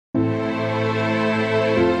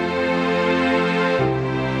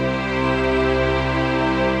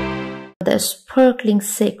sparkling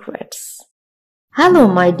secrets. Hello,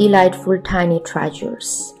 my delightful tiny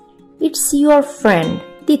treasures. It's your friend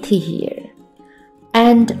Tethi here,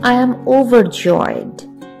 and I am overjoyed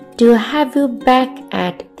to have you back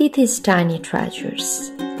at Tethi's Tiny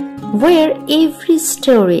Treasures, where every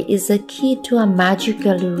story is a key to a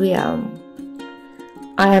magical realm.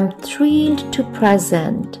 I am thrilled to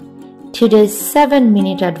present today's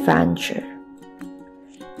 7-minute adventure,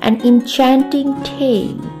 an enchanting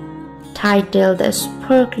tale titled The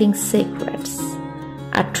Sparkling Secrets,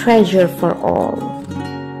 a treasure for all.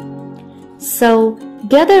 So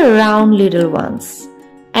gather around, little ones,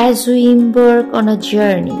 as we embark on a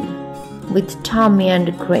journey with Tommy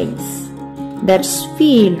and Grace that's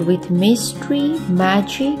filled with mystery,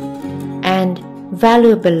 magic, and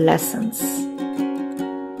valuable lessons.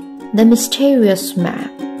 The mysterious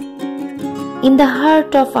map. In the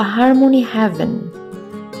heart of a harmony heaven,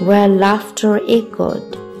 where laughter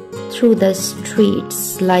echoed through the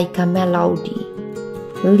streets like a melody,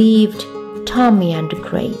 lived Tommy and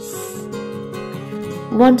Grace.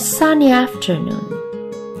 One sunny afternoon,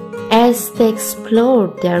 as they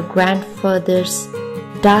explored their grandfather's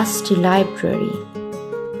dusty library,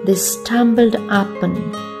 they stumbled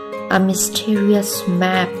upon a mysterious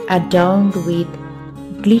map adorned with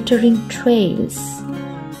glittering trails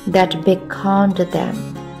that beckoned them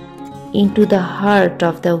into the heart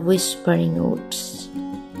of the Whispering Woods.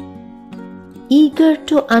 Eager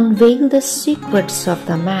to unveil the secrets of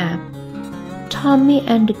the map, Tommy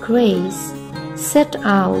and Grace set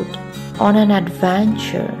out on an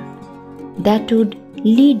adventure that would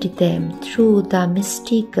lead them through the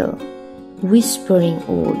mystical Whispering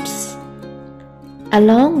Woods.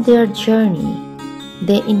 Along their journey,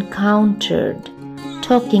 they encountered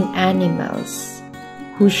talking animals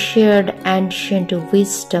who shared ancient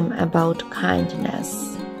wisdom about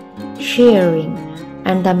kindness, sharing,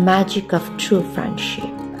 and the magic of true friendship.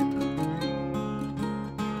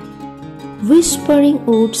 Whispering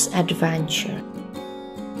Woods Adventure.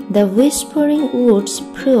 The Whispering Woods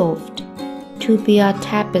proved to be a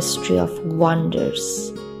tapestry of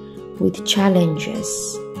wonders, with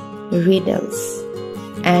challenges, riddles,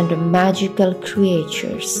 and magical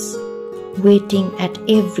creatures waiting at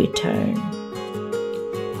every turn.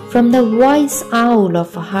 From the wise owl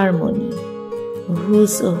of harmony,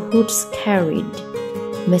 whose hoots carried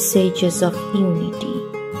messages of unity,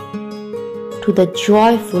 to the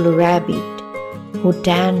joyful rabbit who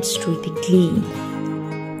danced with glee,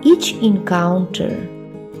 each encounter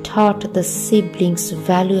taught the siblings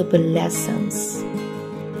valuable lessons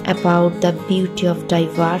about the beauty of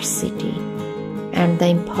diversity and the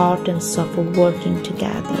importance of working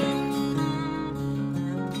together.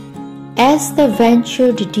 As they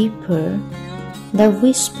ventured deeper, the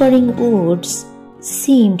Whispering Woods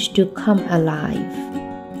seemed to come alive,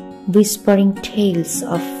 whispering tales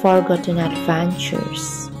of forgotten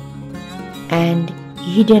adventures and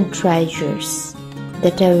hidden treasures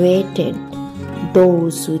that awaited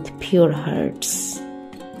those with pure hearts.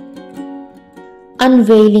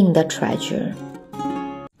 Unveiling the treasure.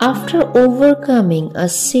 After overcoming a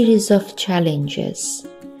series of challenges,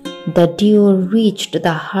 the duo reached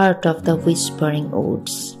the heart of the Whispering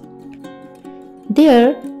Woods.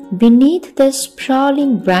 There, beneath the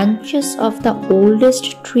sprawling branches of the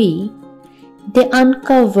oldest tree, they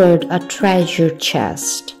uncovered a treasure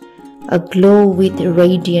chest, aglow with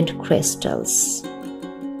radiant crystals.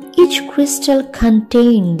 Each crystal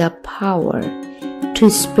contained the power to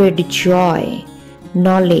spread joy,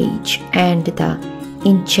 knowledge, and the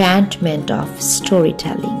enchantment of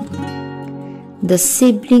storytelling. The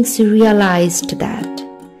siblings realized that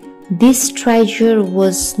this treasure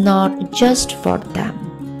was not just for them.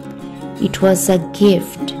 It was a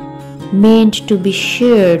gift meant to be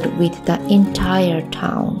shared with the entire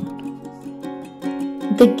town.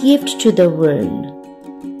 The gift to the world.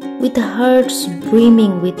 With hearts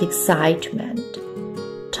brimming with excitement,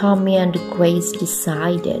 Tommy and Grace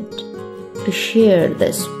decided to share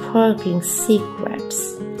the sparkling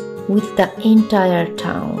secrets with the entire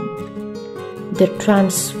town. They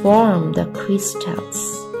transformed the crystals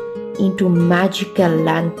into magical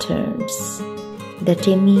lanterns that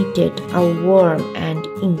emitted a warm and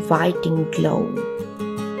inviting glow.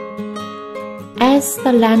 As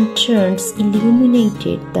the lanterns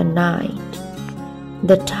illuminated the night,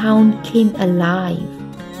 the town came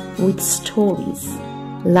alive with stories,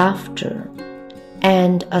 laughter,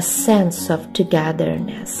 and a sense of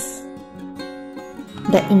togetherness.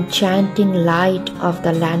 The enchanting light of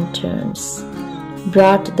the lanterns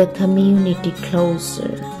brought the community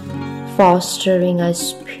closer, fostering a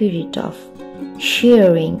spirit of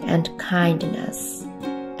sharing and kindness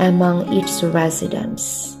among its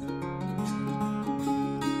residents.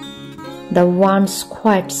 the once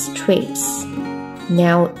quiet streets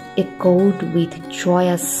now echoed with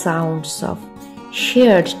joyous sounds of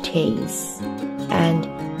shared tales and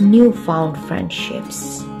newfound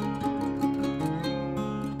friendships.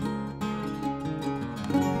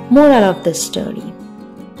 Moral of the story: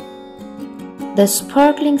 the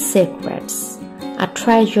sparkling secrets, a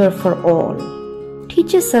treasure for all,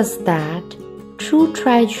 teaches us that true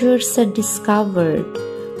treasures are discovered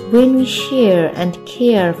when we share and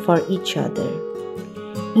care for each other.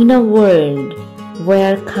 In a world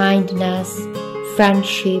where kindness,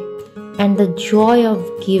 friendship, and the joy of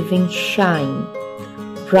giving shine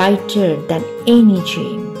brighter than any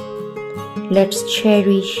gem, let's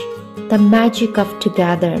cherish the magic of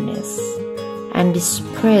togetherness and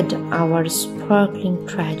spread our sparkling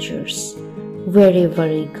treasures wherever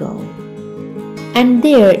we go. And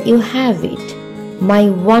there you have it, my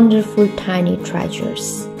wonderful tiny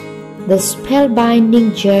treasures, the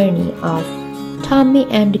spellbinding journey of Tommy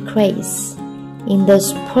and Grace in the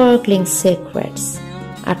sparkling secrets,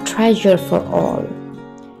 a treasure for all.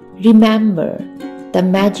 Remember, the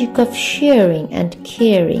magic of sharing and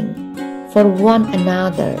caring for one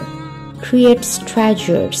another creates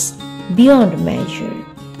treasures beyond measure.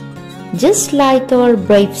 Just like our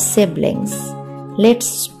brave siblings, let's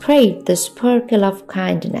spread the sparkle of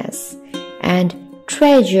kindness and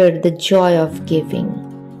treasure the joy of giving.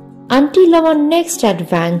 Until our next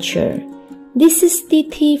adventure, this is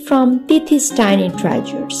Tethi from Tethi's Tiny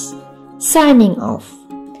Treasures, signing off.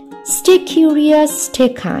 Stay curious,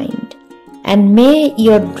 stay kind, and may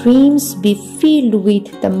your dreams be filled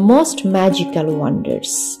with the most magical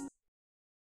wonders.